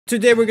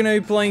Today we're gonna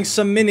be playing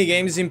some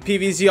minigames in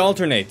PvZ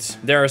Alternate.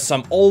 There are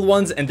some old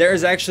ones and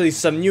there's actually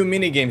some new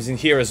minigames in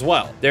here as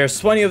well. There's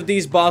 20 of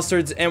these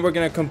bastards and we're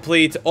gonna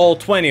complete all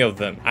 20 of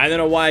them. I don't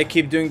know why I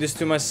keep doing this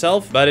to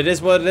myself, but it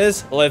is what it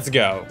is. Let's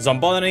go.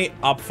 Zombotany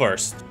up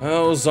first.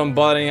 Oh,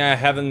 Zombotany, I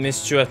haven't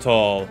missed you at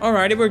all.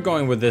 Alrighty, we're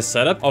going with this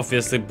setup.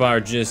 Obviously,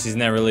 Barges is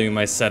never leaving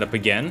my setup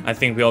again. I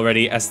think we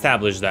already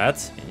established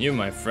that. And you,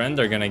 my friend,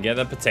 are gonna get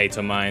a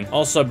potato mine.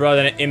 Also, I brought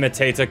an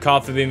imitator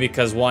coffee bean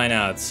because why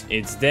not?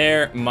 It's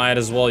there, might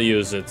as well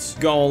use it.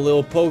 Go a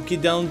little pokey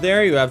down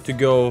there. You have to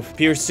go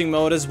piercing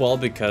mode as well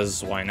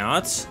because why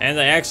not? And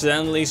I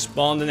accidentally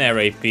spawned an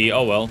RAP.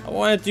 Oh well. I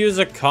wanted to use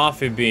a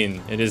coffee bean.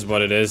 It is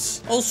what it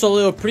is. Also, a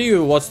little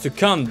preview of what's to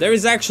come. There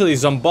is actually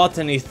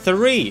Zombotany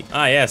 3.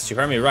 Ah, yes, you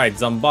heard me right.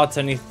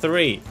 Zombotany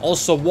 3.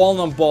 Also,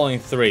 Walnut Bowling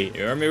 3.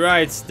 You heard me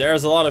right.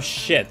 There's a lot of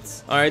shit.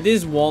 Alright,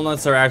 these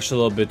walnuts are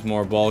actually a little bit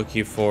more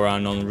bulky for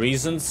unknown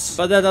reasons,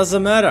 but that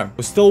doesn't matter.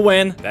 We still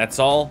win. That's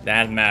all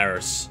that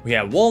matters. We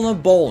have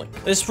Walnut Bowling.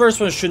 This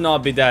first one should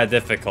not be that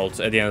difficult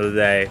at the end of the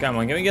day. Come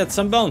on, can we get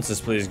some bonuses,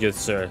 please, good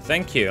sir?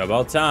 Thank you.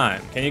 About time.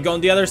 Can you go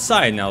on the other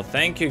side now?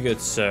 Thank you, good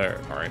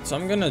sir. Alright, so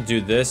I'm gonna do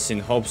this in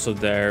hopes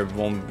of there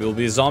will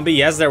be a zombie.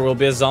 Yes, there will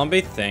be a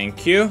zombie.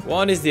 Thank you.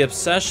 What is the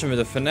obsession with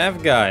the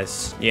FNAF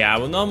guys? Yeah, I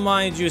will not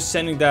mind you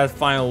sending that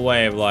final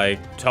wave, like,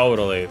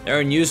 totally. There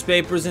are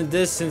newspapers in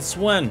this since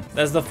when?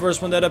 That's the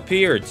first one that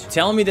appeared.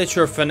 Tell me that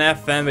you're a FNAF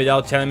fan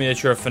without telling me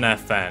that you're a FNAF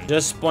fan.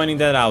 Just pointing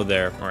that out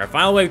there. Alright,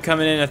 final wave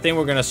coming in. I think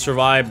we're gonna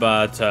survive,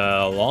 but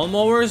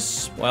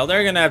lawnmowers? Well,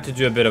 they're gonna have to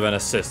do a bit of an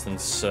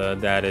assistance.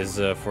 That is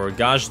for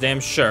gosh damn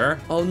sure.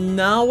 Oh,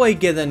 now I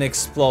get an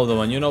exploded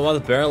one. You know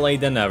what? Better late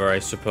than never, I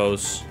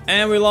suppose.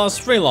 And we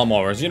lost 3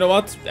 lawnmowers. You know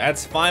what?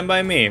 That's fine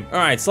by me.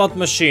 Alright, slot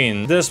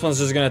machine. This one's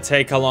just gonna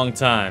take a long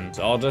time.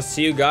 So I'll just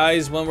see you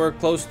guys when we're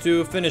close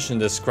to finishing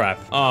this crap.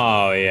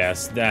 Oh,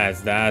 yes,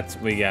 that's that.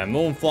 We got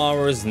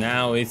moonflowers.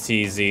 Now it's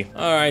easy.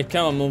 Alright,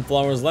 come on,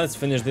 moonflowers. Let's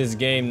finish this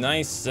game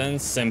nice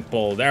and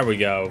simple. There we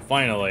go.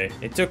 Finally.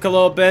 It took a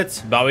little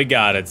bit, but we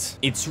got it.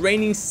 It's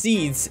Raining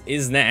Seeds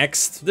is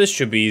next. This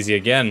should be easy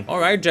again.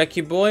 Alright,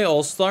 Jackie Boy,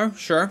 All-Star.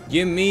 Sure.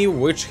 Give me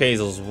witch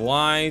hazels.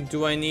 Why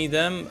do I need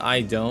them?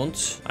 I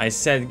don't. I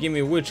said give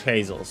me witch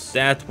hazels.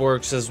 That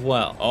works as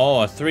well.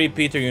 Oh, a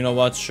 3-peater. You know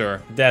what?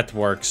 Sure. That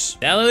works.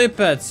 That lily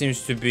pad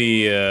seems to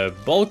be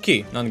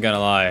bulky. Not gonna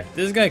lie.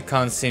 This guy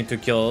can't seem to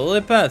kill a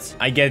lily pad.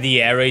 I get the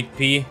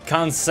R8P.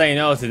 Can't say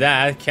no to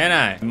that, can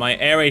I? My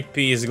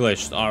R8P is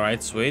glitched.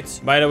 Alright,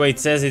 sweet. By the way, it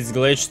says it's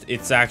glitched.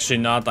 It's actually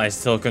not. I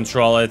still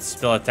control it.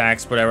 Still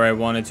attacks whatever I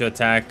wanted to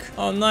attack.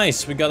 Oh,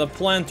 nice. We got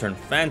a lantern.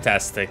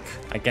 Fantastic.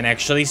 I can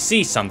actually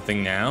see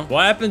something now.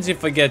 What happens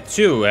if I get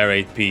 2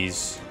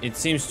 R8Ps? It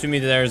seems to me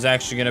that there's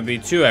actually gonna be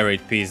 2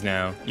 R8Ps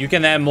now. You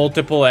can have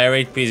multiple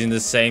R8Ps in the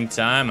same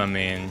time. I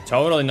mean,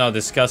 totally not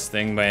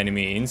disgusting by any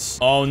means.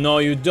 Oh, no,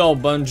 you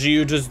don't, Bungie.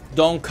 You just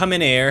don't come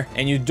in here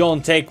and you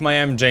don't take my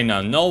MJ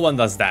now. No one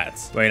does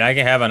that. Wait, I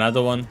can have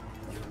another one.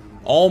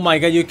 Oh my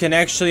god, you can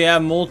actually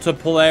have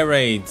multiple air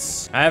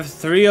raids. I have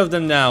 3 of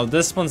them now.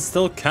 This one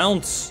still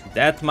counts.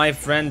 That, my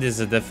friend,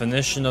 is a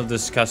definition of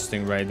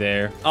disgusting right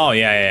there. Oh,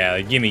 yeah.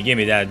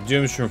 Gimme that.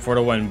 Doomshroom for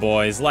the win,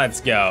 boys. Let's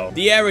go.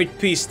 The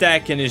R8P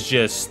stacking is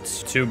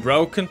just too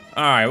broken.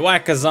 Alright,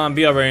 whack a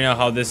zombie. I already know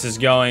how this is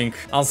going.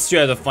 I'll see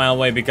you at the final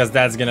way because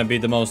that's gonna be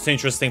the most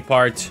interesting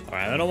part.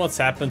 Alright, I don't know what's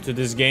happened to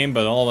this game,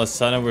 but all of a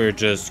sudden we're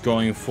just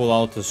going full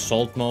out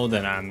assault mode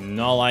and I'm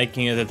not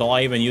liking it at all.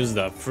 I even used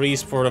the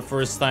freeze for the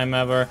first time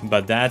ever,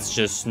 but that's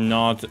just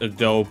not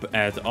dope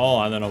at all.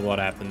 I don't know what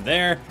happened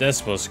there.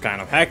 This was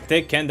kind of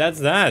hectic, and that's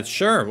that.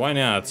 Sure, why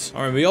not?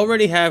 Alright, we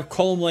already have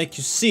Column Like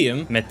You See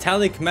Him,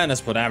 Metallic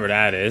Menace, whatever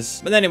that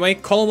is. But anyway,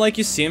 Column Like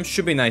You See Him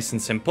should be nice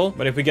and simple.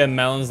 But if we get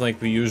melons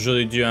like we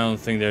usually do, I don't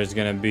think there's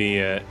gonna be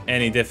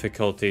any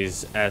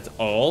difficulties at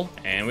all.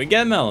 And we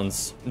get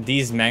melons.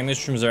 These magnet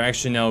shrooms are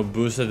actually now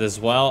boosted as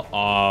well.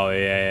 Oh,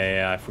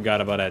 yeah. I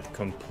forgot about that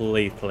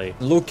completely.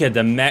 Look at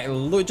the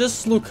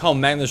just look how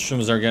magnet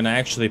shrooms are gonna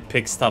actually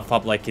pick stuff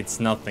up like it's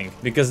nothing.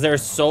 Because they're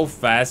so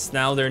fast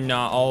now, they're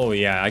not... Oh,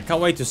 yeah. I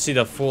can't wait to see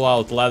the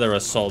full-out leather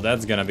assault.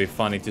 That's gonna be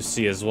funny to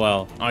see as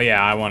well. Oh,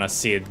 yeah. I want to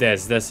see it.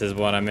 This is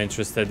what I'm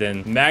interested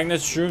in. Magnet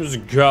shrooms,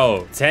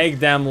 go. Take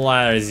them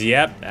ladders.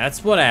 Yep.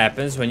 That's what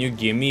happens when you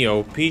give me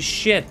OP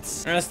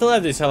shit. And I still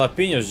have these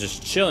jalapenos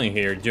just chilling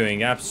here,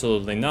 doing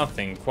absolutely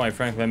nothing. Quite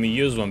frankly, let me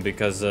use one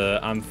because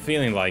I'm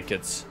feeling like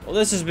it. Well,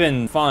 this has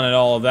been fun and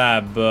all of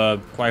that, but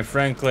quite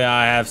frankly,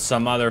 I have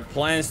some other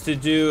plans to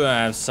do.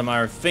 I have some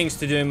other things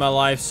to do in my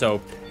life, so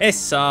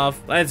piss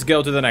off. Let's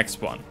go to the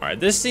next one. Alright,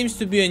 this seems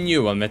to be a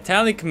new one.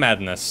 Metallic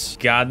Madness.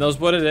 God knows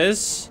what it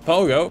is.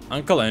 Pogo,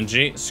 Uncle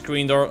Angie,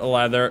 Screen Door,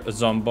 Leather,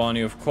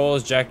 Zombotany, of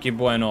course, Jackie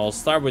Boy, and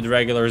All-Star with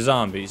regular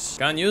zombies.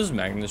 Can't use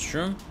Magnet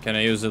Shroom. Can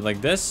I use it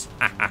like this?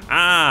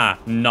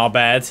 Not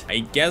bad. I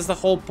guess the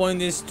whole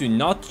point is to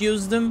not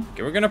use them.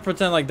 Okay, we're gonna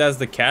pretend like that's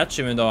the catch,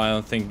 even though I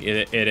don't think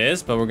it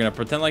is, but we're gonna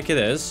pretend like it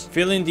is.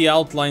 Fill in the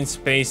outline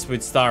space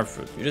with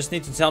Starfruit. You just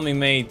need to tell me,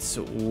 mate,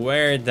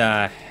 where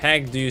the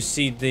heck do you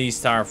see these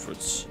star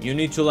fruits? You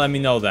need to let me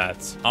know that.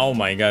 Oh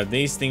my god,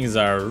 these things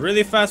are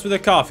really fast with a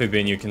coffee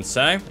bean, you can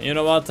say. You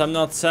know what? I'm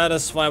not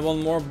satisfied. I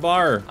want more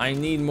bar. I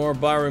need more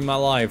bar in my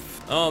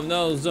life. Oh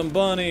no,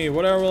 Zumbani,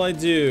 whatever will I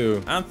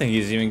do? I don't think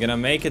he's even gonna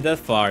make it that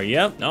far.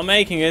 Yep, not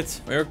making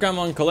it. Here come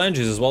Uncle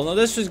Angie's as well. Now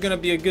this is gonna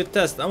be a good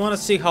test. I want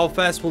to see how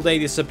fast will they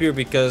disappear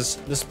because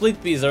the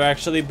split peas are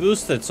actually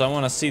boosted, so I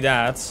want to see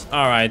that.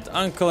 All right,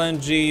 Uncle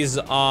Angie's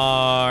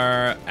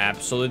are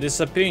absolutely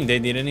disappearing. They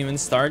didn't even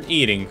start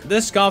eating.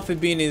 This coffee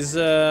bean is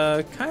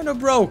kind of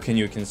broken,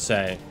 you can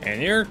say. And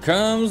here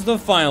comes the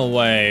final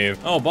wave.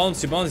 Oh,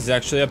 Bouncy Bouncy is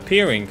actually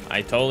appearing.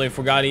 I totally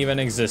forgot it even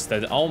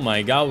existed. Oh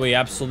my god, we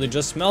absolutely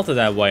just melted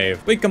that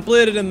wave. We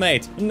completed it,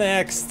 mate.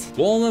 Next,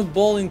 Walnut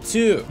Bowling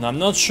 2. Now, I'm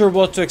not sure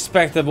what to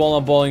expect at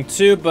Walnut Bowling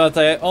 2, but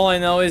all I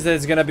know is that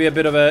it's gonna be a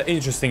bit of an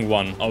interesting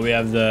one. Oh, we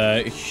have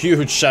the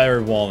huge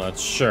shattered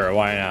walnuts. Sure,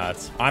 why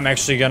not? I'm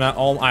actually gonna...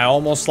 I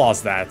almost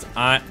lost that.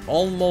 I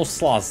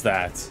almost lost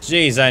that.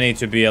 Jeez, I need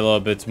to be a little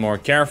bit more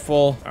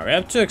careful. All right, we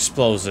have 2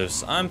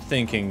 explosives. I'm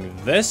thinking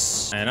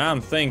this, and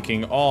I'm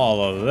thinking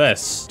all of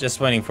this. Just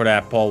waiting for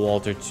that Paul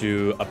Walter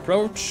to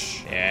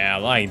approach. Yeah, I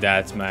like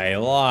that, mate.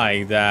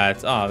 Like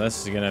that. Oh,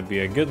 this is gonna be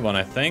a good one,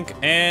 I think.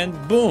 And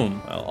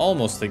boom. Well,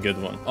 almost a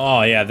good one.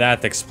 Oh, yeah,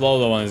 that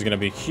Exploder one is gonna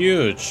be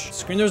huge.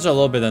 Screeners are a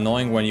little bit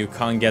annoying when you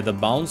can't get the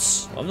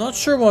bounce. I'm not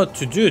sure what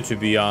to do, to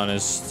be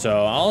honest.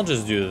 So I'll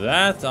just do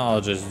that.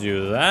 I'll just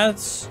do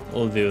that.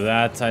 We'll do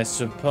that, I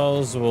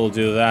suppose. We'll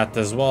do that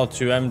as well.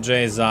 2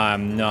 MJs.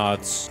 I'm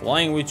not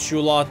playing with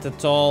you lot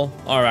at all.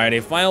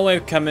 Alrighty, final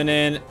wave coming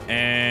in.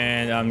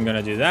 And I'm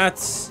gonna do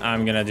that.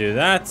 I'm gonna do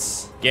that.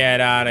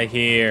 Get out of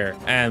here.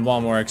 And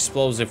one more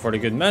explosive for the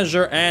good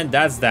measure. And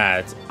that's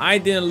that. I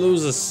didn't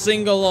lose a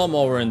single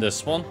lawnmower in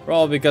this one.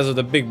 Probably because of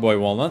the big boy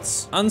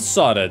walnuts.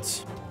 Unsorted.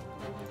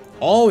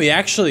 Oh, he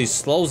actually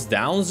slows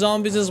down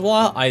zombies as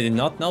well? I did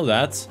not know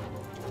that.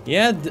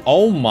 Yeah,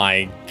 oh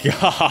my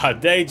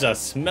god, they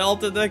just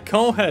melted the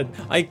conehead.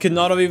 I could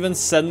not have even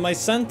said my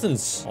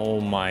sentence.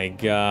 Oh my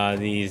god,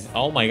 he's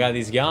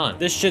gone.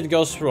 This shit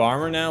goes through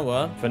armor now,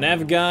 what?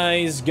 FNAF guy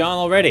is gone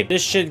already.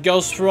 This shit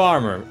goes through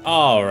armor.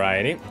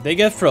 Alrighty. They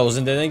get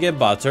frozen, then they get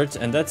buttered,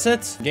 and that's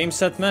it. Game,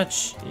 set,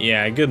 match.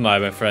 Yeah, goodbye,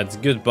 my friends,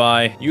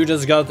 goodbye. You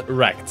just got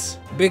wrecked.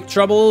 Big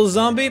trouble, little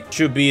zombie?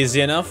 Should be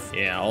easy enough.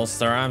 Yeah,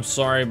 All-Star, I'm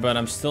sorry, but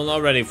I'm still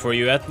not ready for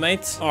you yet,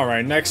 mate.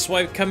 Alright, next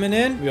wave coming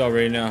in. We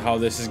already know how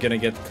this is gonna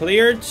get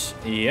cleared.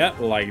 Yeah,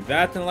 like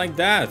that and like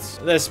that.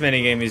 This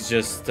minigame is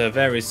just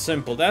very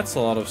simple. That's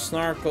a lot of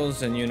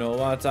snarkles, and you know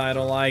what? I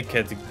don't like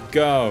it.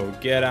 Go,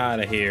 get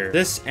out of here.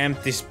 This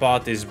empty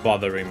spot is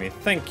bothering me.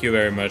 Thank you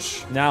very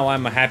much. Now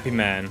I'm a happy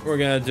man. We're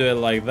gonna do it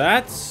like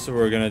that.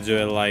 We're gonna do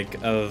it like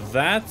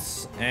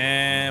that.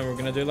 And we're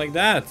gonna do it like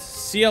that.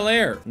 See you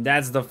later.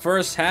 That's the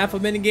first half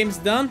of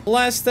minigames done.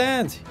 Last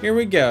stand. Here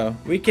we go.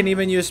 We can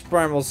even use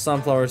primal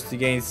sunflowers to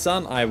gain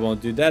sun. I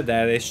won't do that.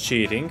 That is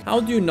cheating. How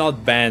do you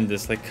not ban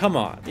this? Like, come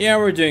on. Yeah,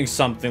 we're doing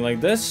something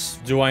like this.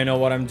 Do I know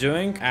what I'm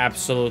doing?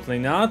 Absolutely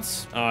not.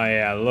 Oh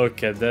yeah,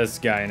 look at this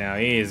guy now.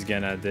 He's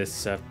gonna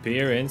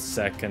disappear in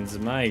seconds,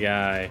 my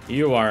guy.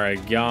 You are a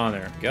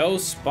goner. Go,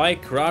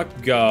 Spike Rock,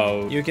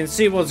 go. You can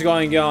see what's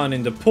going on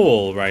in the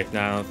pool right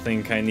now. I don't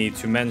think I need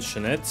to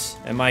mention it.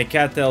 And my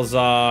cattails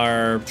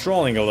are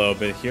trolling a little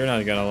bit here,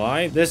 not gonna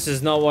lie. This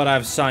is not what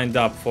I've signed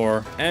up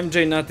for.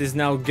 MJ Nut is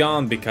now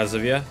gone because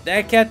of you.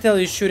 That cattail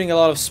is shooting a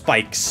lot of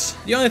spikes.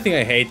 The only thing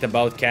I hate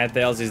about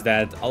cattails is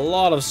that a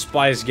lot of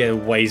spikes get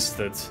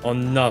wasted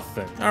on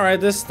nothing. Alright,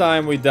 this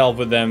time we dealt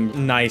with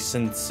them nice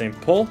and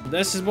simple.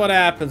 This is what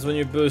happens when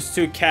you boost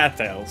 2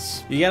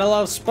 cattails. You get a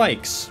lot of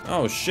spikes.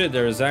 Oh shit,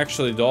 there's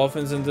actually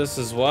dolphins in this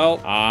as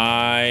well.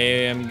 I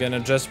am gonna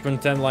just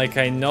pretend like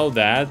I know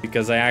that,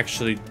 because I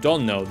actually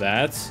don't know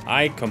that.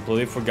 I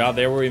completely forgot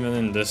they were even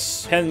in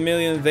this. 10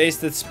 million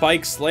wasted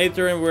spikes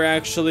later and we're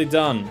actually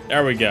done.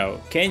 There we go.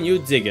 Can you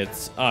dig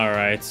it?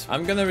 Alright.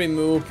 I'm gonna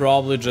remove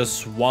probably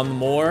just one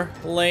more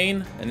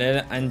lane,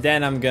 and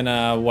then I'm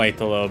gonna wait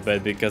a little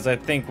bit, because I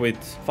think with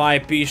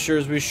 5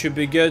 P-shures we should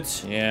be good.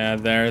 Yeah,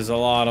 there's a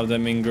lot of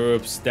them in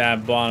groups.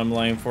 That bottom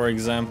lane, for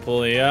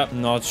example. Yep,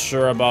 not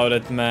sure about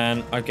it,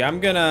 man. Okay, I'm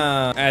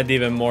gonna add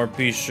even more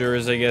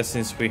P-shures, I guess,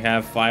 since we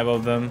have 5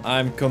 of them.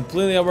 I'm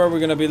completely aware we're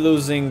gonna be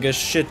losing a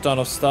shit ton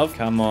of stuff.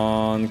 Come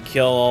on,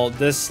 kill all.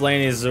 This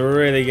lane is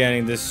really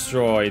getting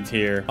destroyed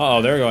here.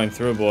 Uh-oh, they're going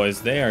through,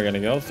 boys. They are gonna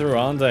go through,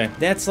 aren't they?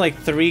 That's like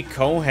 3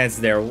 coneheads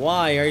there.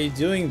 Why are you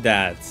doing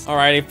that?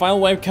 Alrighty, final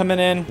wave coming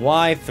in.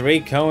 Why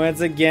 3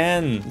 coneheads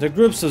again? The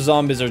groups of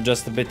zombies are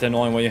just a bit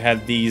annoying when you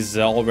have these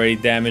already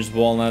damaged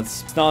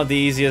walnuts. It's not the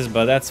easiest,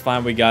 but that's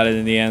fine. We got it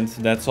in the end.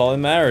 That's all that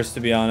matters, to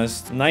be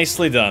honest.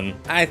 Nicely done.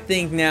 I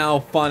think now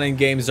fun and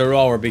games are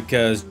over,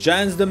 because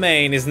Jan's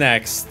Domain is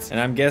next. And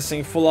I'm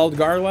guessing full out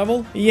guard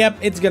level? Yep,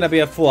 it's gonna be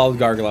a full out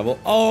guard level.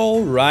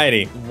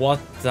 Alrighty. What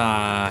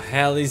the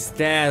hell is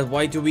that?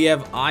 Why do we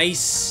have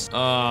ice?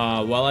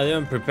 Well, I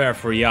didn't prepare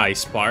for the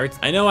ice part.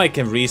 I know I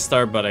can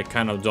restart, but I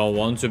kind of don't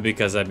want to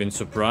because I've been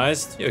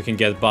surprised. You can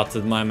get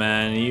butted, my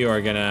man. You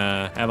are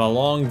gonna have a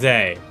long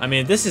day. I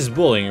mean, this is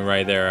bullying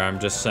right there, I'm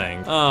just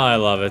saying. Oh, I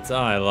love it.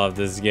 I love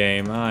this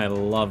game. I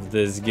love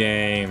this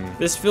game.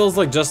 This feels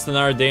like just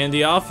another day in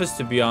the office,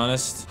 to be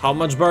honest. How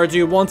much bar do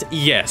you want?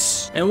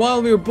 Yes. And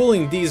while we're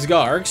bullying these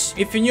gargs,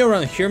 if you're new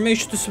around here, make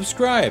sure to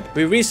subscribe.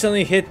 We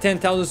recently hit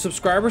 10,000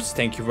 subscribers.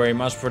 Thank you very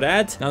much for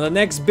that. Now, the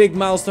next big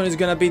milestone is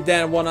gonna be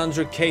that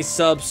 100k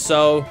subs,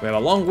 so we have a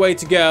long way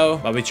to go,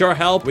 but with your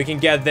help, we can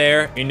get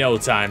there in no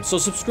time. So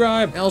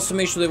subscribe, and also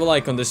make sure to leave a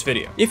like on this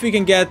video. If we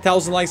can get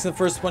 1,000 likes in the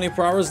first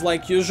 24 hours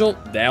like usual,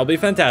 that'll be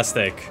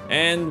fantastic.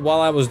 And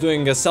while I was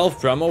doing a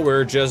self-promo,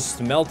 we're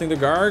just melting the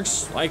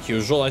gargs, like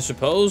usual, I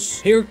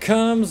suppose. Here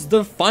comes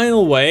the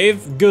final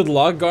wave. Good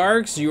luck,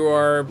 gargs. You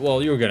are,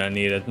 well, you're gonna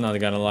need it, not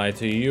gonna lie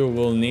to you. You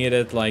will need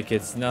it like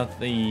it's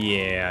nothing.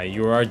 Yeah,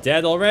 you are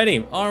dead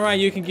already. Alright,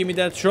 you can give me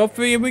that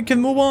trophy and we can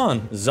move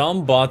on.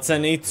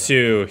 Zombotany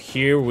 2,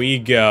 here we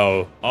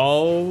go.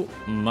 Oh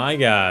my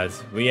god.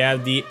 We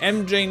have the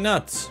MJ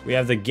Nut. We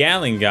have the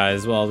Galling guy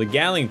as well, the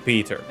Galling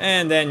Peter.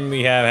 And then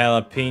we have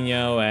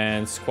Jalapeno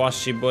and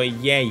Squashy Boy.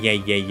 Yeah.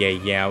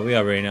 We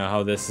already know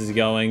how this is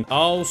going.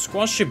 Oh,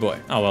 Squashy Boy.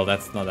 Oh, well,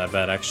 that's not that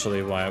bad,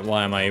 actually.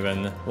 Why am I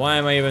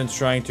even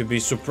trying to be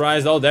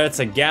surprised? Oh, there's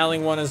a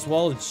Galling one as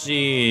well.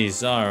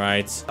 Jeez,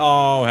 alright.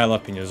 Oh,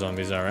 Jalapeno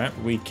zombies, alright.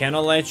 We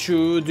cannot let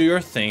you do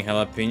your thing,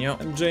 Jalapeno.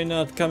 MJ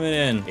Nut coming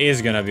in.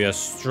 He's gonna be a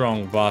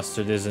strong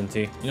bastard, isn't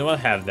he? You know what?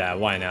 Have that.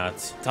 Why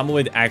not?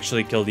 Tumbleweed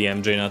actually killed the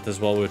MJ Nut as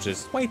well, which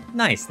is quite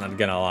nice, not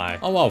gonna lie.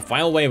 Oh, wow.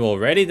 Final wave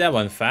already? That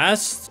went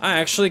fast. I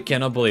actually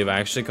cannot believe I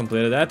actually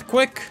completed that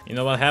quick. You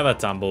know what? Have a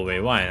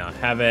Tumbleweed. Why not?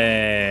 Have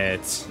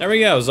it. There we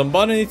go.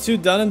 Zombotany 2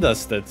 done and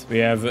dusted. We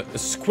have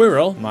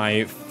Squirrel,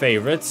 my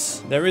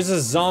favorites. There is a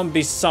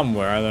zombie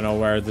somewhere. I don't know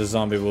where the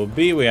zombie will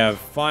be. We have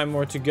 5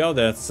 more to go.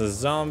 That's a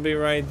zombie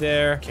right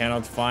there.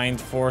 Cannot find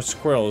 4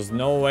 squirrels.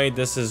 No way.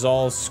 This is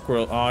all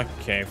squirrel.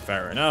 Okay,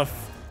 fair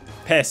enough.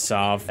 Piss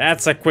off.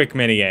 That's a quick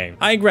minigame.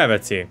 High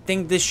gravity.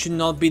 Think this should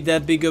not be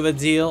that big of a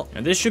deal.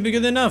 And this should be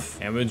good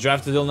enough. And with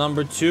drafted deal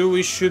number 2,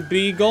 we should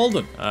be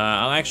golden.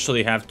 I'll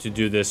actually have to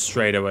do this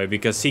straight away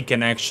because he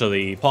can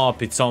actually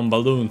pop its own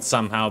balloon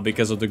somehow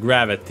because of the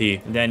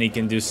gravity. And then he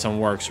can do some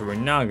work. So we're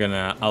not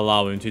gonna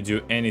allow him to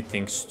do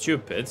anything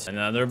stupid.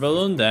 Another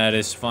balloon. That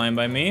is fine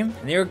by me.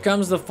 And here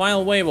comes the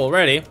final wave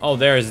already. Oh,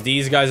 there's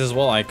these guys as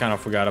well. I kind of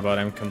forgot about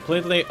them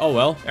completely. Oh,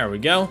 well. There we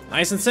go.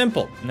 Nice and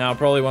simple. Now,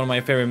 probably one of my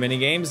favorite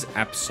minigames.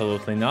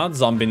 Absolutely not.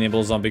 Zombie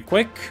nibble, zombie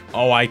quick.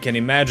 Oh, I can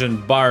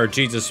imagine Bar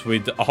Jesus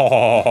with...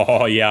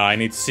 Oh, yeah, I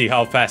need to see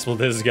how fast will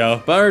this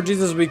go. Bar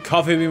Jesus with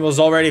Coffee Bean was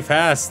already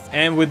fast.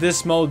 And with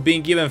this mode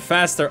being even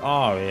faster...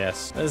 Oh,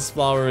 yes. This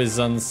flower is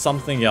on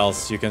something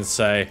else, you can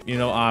say. You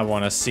know, I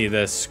want to see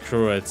this.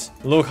 Screw it.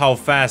 Look how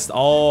fast...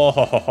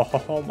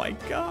 Oh my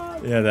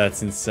god. Yeah,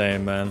 that's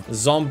insane, man.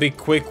 Zombie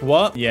quick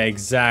what? Yeah,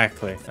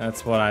 exactly.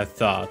 That's what I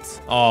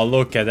thought. Oh,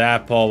 look at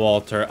that, Paul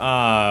Walter.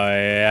 Oh,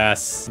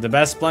 yes. The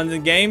best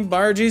blended game?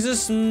 Bar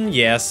Jesus?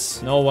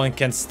 Yes. No one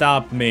can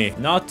stop me.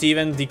 Not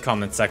even the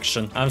comment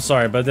section. I'm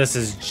sorry, but this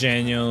is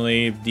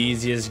genuinely the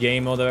easiest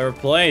game mode I've ever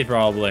played,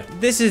 probably.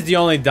 This is the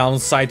only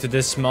downside to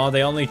this mod.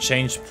 They only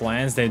changed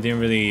plans. They didn't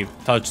really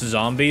touch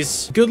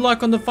zombies. Good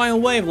luck on the final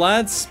wave,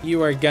 lads.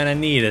 You are gonna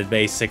need it,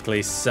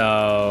 basically.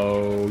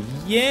 So,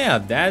 yeah,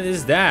 that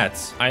is that.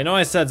 I know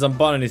I said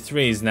Zombotany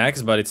 3 is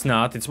next, but it's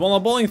not. It's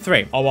Walnut Bowling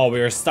 3. Oh, well, we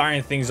are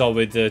starting things off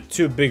with the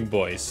 2 big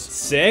boys.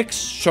 6,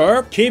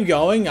 sure. Keep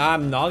going.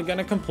 I'm not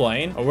gonna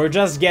complain. We're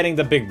just getting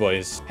the big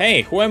boys.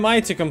 Hey, who am I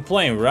to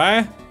complain,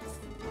 right?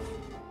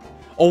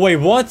 Oh, wait,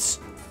 what?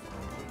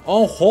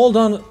 Oh, hold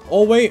on.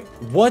 Oh, wait,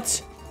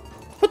 what?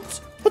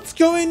 What's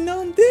going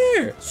on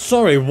there?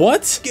 Sorry,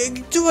 what?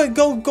 Do I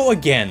go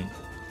again?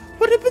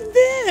 What happened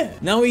there?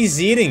 Now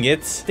he's eating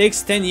it.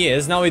 Takes 10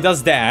 years. Now he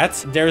does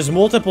that. There's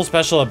multiple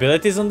special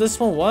abilities on this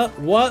one. What?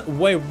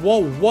 Wait,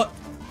 whoa, what?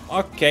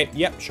 Okay,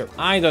 yep, sure.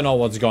 I don't know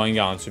what's going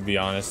on, to be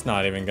honest.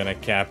 Not even gonna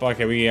cap.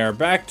 Okay, we are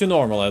back to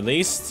normal, at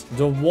least.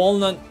 The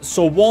Walnut...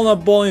 So,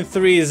 Walnut Bowling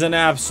 3 is an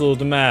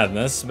absolute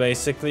madness,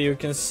 basically, you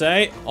can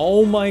say.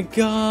 Oh my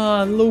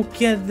god,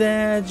 look at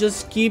that.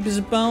 Just keeps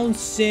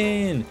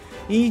bouncing.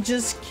 He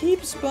just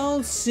keeps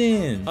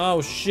bouncing.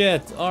 Oh,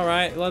 shit. All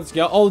right, let's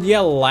go. Oh, yeah,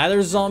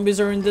 ladder zombies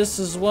are in this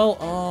as well.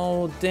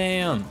 Oh,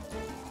 damn.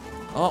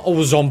 Oh,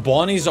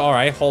 Zombonis?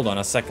 Alright, hold on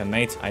a second,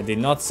 mate. I did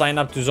not sign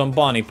up to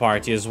Zomboni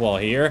party as well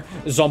here.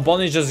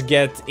 Zombonis just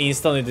get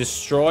instantly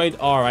destroyed.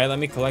 Alright, let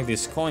me collect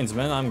these coins,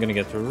 man. I'm gonna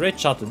get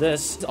rich out of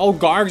this. Oh,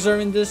 Gargs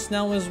are in this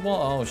now as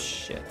well. Oh,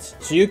 shit.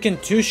 So you can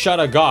two-shot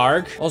a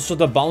Garg. Also,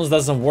 the bounce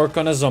doesn't work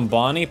on a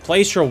Zomboni.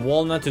 Place your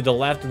walnut to the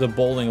left of the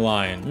bowling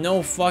line.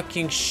 No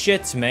fucking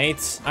shit,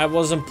 mate. I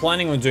wasn't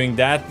planning on doing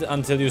that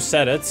until you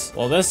said it.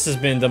 Well, this has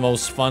been the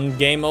most fun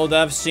game mode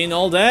I've seen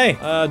all day.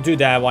 Do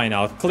that, why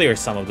not? Clear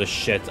some of the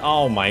shit.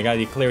 Oh my god,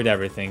 he cleared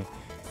everything.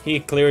 He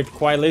cleared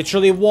quite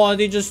literally. What?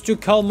 He just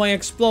took out my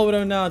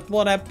exploder nut.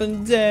 What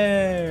happened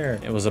there?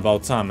 It was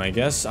about time, I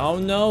guess. Oh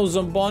no,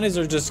 zombies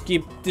are just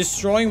keep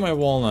destroying my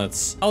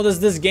walnuts. How does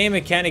this game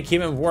mechanic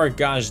even work?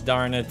 Gosh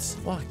darn it.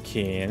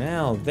 Fucking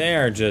hell,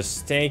 they're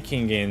just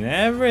taking in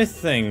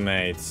everything,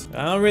 mate.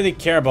 I don't really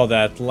care about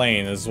that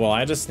lane as well.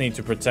 I just need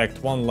to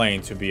protect one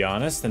lane, to be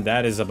honest, and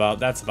that's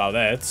about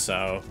it.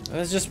 So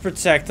let's just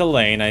protect the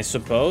lane, I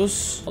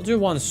suppose. I'll do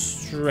one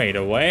straight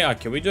away.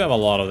 Okay, we do have a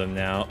lot of them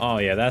now. Oh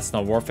yeah, that's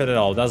not worth it at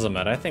all. Doesn't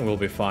matter. I think we'll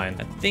be fine.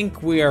 I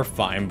think we are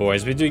fine,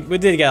 boys. We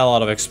did get a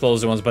lot of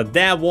explosive ones, but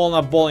that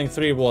walnut bowling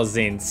 3 was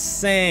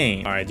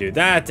insane. All right, do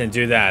that and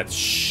do that.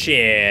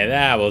 Shit,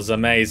 that was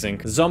amazing.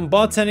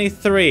 Zombotany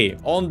 3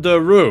 on the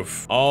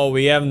roof. Oh,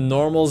 we have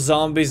normal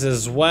zombies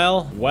as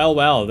well.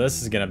 Well,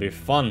 this is gonna be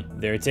fun.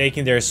 They're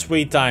taking their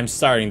sweet time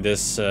starting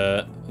this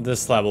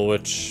level,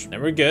 which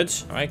never good.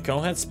 All right, go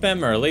ahead,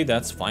 spam early.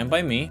 That's fine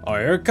by me. Oh,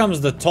 here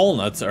comes the tall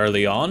nuts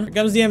early on. Here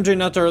comes the MJ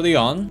nut early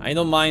on. I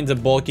don't mind the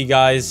bulky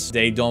guys.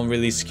 They don't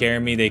really scare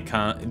me.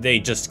 They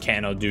just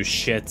cannot do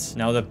shit.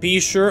 Now the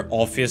Pisher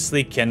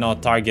obviously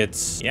cannot target.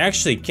 He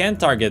actually can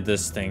target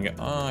this thing.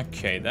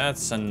 Okay,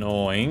 that's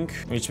annoying.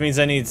 Which means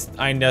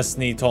I just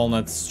need tall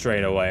nuts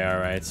straight away. All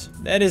right.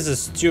 That is a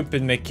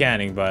stupid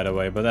mechanic, by the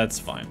way, but that's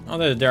fine.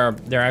 Oh, there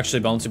are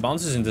actually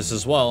bounces in this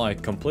as well. I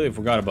completely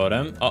forgot about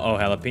them. Uh-oh,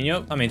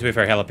 jalapeno. I mean, to be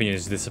fair, jalapeno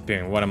is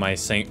disappearing. What am I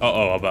saying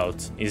uh-oh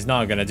about? He's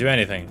not gonna do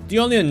anything. The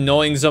only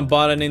annoying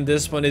Zombotany in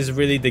this one is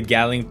really the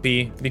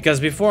Gallingpea, because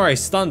before I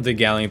stunned the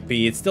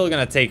Gallingpea, it's still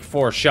gonna take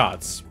 4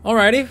 shots.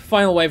 Alrighty,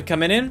 final wave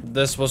coming in.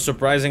 This was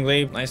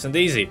surprisingly nice and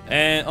easy.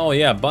 And oh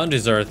yeah,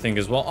 bungees are a thing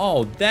as well.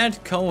 Oh,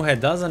 that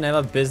conehead doesn't have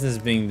a business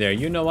being there.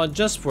 You know what?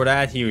 Just for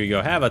that, here we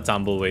go. Have a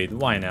tumbleweed.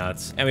 Why not?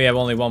 And we have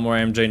only one more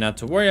MJ not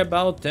to worry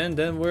about, and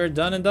then we're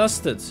done and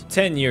dusted.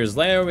 10 years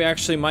later, we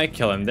actually might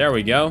kill him. There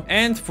we go.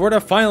 And for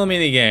the final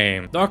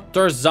minigame,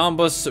 Dr.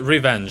 Zombo's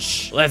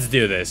Revenge. Let's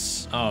do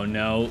this. Oh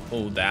no.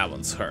 Oh, that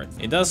one's hurt.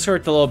 It does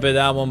hurt a little bit,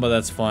 that one, but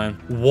that's fine.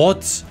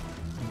 What?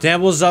 That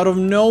was out of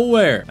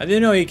nowhere. I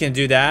didn't know you can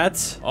do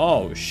that.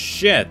 Oh,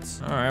 shit.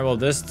 All right, well,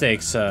 this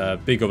takes a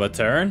big of a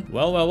turn.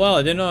 Well,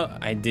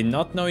 I did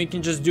not know you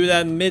can just do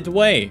that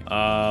midway.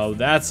 Oh,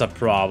 that's a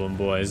problem,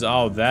 boys.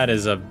 Oh, that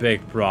is a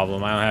big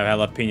problem. I don't have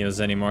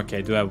jalapenos anymore. Okay,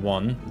 I do have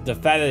one. The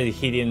fact that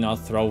he did not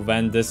throw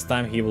vent this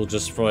time, he will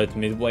just throw it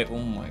midway. Oh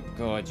my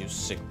god, you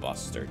sick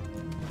bastard.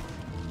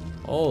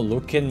 Oh,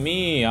 look at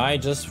me. I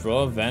just throw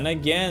a vent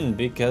again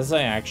because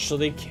I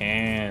actually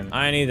can.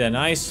 I need a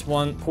nice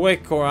one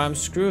quick or I'm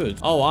screwed.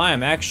 Oh, I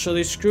am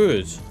actually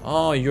screwed.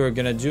 Oh, you're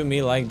gonna do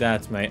me like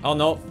that, mate. Oh,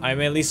 no. I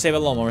may at least save a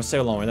lawnmower.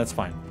 Save a lawnmower. That's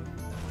fine.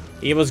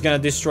 He was gonna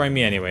destroy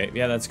me anyway.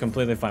 Yeah, that's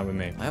completely fine with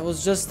me. I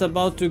was just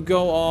about to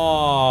go.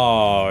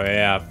 Oh,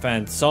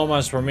 yeah. So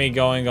much for me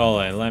going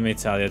all in. Let me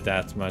tell you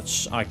that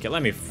much. Okay,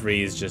 let me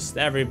freeze just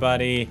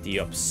everybody. The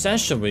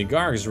obsession with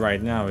Gargs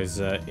right now is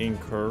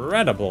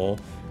incredible.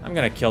 I'm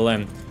gonna kill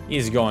him.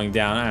 He's going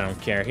down. I don't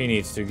care. He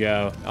needs to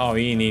go. Oh,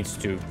 he needs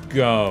to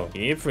go.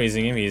 Keep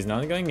freezing him. He's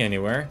not going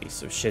anywhere.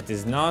 Piece of shit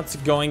is not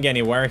going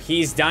anywhere.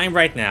 He's dying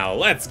right now.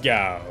 Let's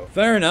go.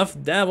 Fair enough.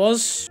 That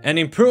was an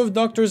improved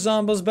Dr.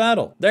 Zombo's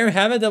battle. There you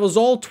have it. That was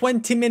all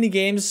 20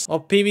 minigames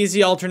of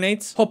PvZ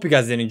Alternate. Hope you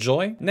guys did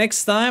enjoy.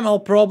 Next time, I'll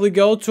probably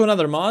go to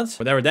another mod,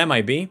 whatever that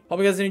might be. Hope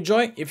you guys did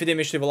enjoy. If you did,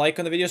 make sure to leave a like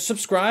on the video,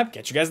 subscribe.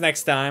 Catch you guys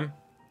next time.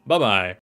 Bye-bye.